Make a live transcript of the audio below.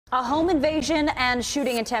A home invasion and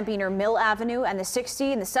shooting in Tempe near Mill Avenue and the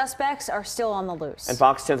 60, and the suspects are still on the loose. And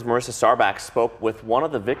Fox 10's Marissa Sarbach spoke with one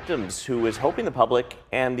of the victims who is hoping the public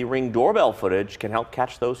and the Ring doorbell footage can help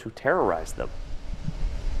catch those who terrorized them.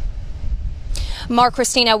 Mark,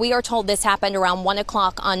 Christina, we are told this happened around 1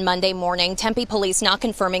 o'clock on Monday morning. Tempe police not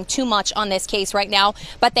confirming too much on this case right now,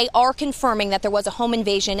 but they are confirming that there was a home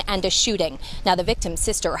invasion and a shooting. Now, the victim's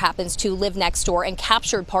sister happens to live next door and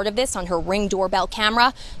captured part of this on her Ring doorbell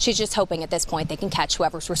camera. She's just hoping at this point they can catch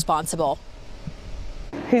whoever's responsible.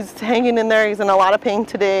 He's hanging in there. He's in a lot of pain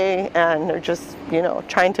today, and they're just,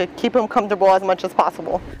 trying to keep him comfortable as much as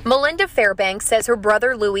possible. Melinda Fairbanks says her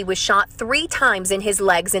brother Louis was shot 3 times in his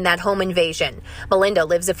legs in that home invasion. Melinda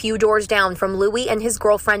lives a few doors down from Louis and his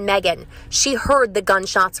girlfriend Megan. She heard the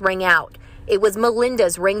gunshots ring out. It was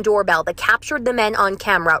Melinda's Ring doorbell that captured the men on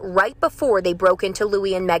camera right before they broke into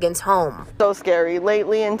Louis and Megan's home. So scary.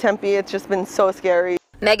 Lately in Tempe, it's just been so scary.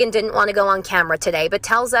 Megan didn't want to go on camera today, but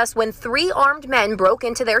tells us when 3 armed men broke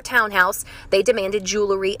into their townhouse, they demanded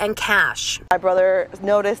jewelry and cash. My brother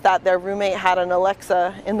noticed that their roommate had an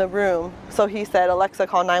Alexa in the room, so he said, "Alexa,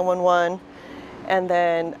 call 911." And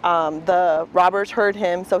then the robbers heard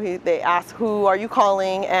him, so they asked, "Who are you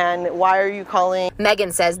calling and why are you calling?"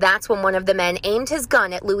 Megan says that's when one of the men aimed his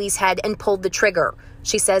gun at Louis's head and pulled the trigger.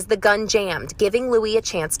 She says the gun jammed, giving Louis a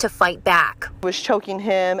chance to fight back. Was choking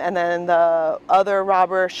him, and then the other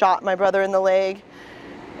robber shot my brother in the leg,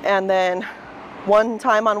 and then one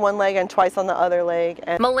time on one leg and twice on the other leg.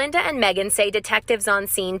 And Melinda and Megan say detectives on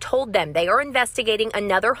scene told them they are investigating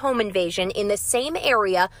another home invasion in the same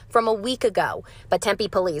area from a week ago, but Tempe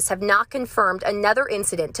police have not confirmed another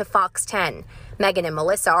incident to Fox 10. Megan and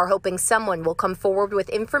Melissa are hoping someone will come forward with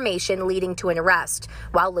information leading to an arrest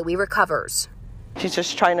while Louis recovers. She's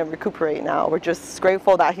just trying to recuperate now. We're just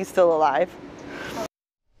grateful that he's still alive.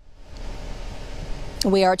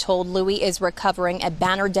 We are told Louis is recovering at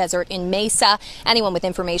Banner Desert in Mesa. Anyone with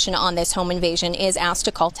information on this home invasion is asked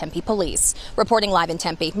to call Tempe police. Reporting live in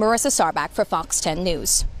Tempe, Marissa Sarbach for Fox 10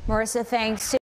 News. Marissa, thanks.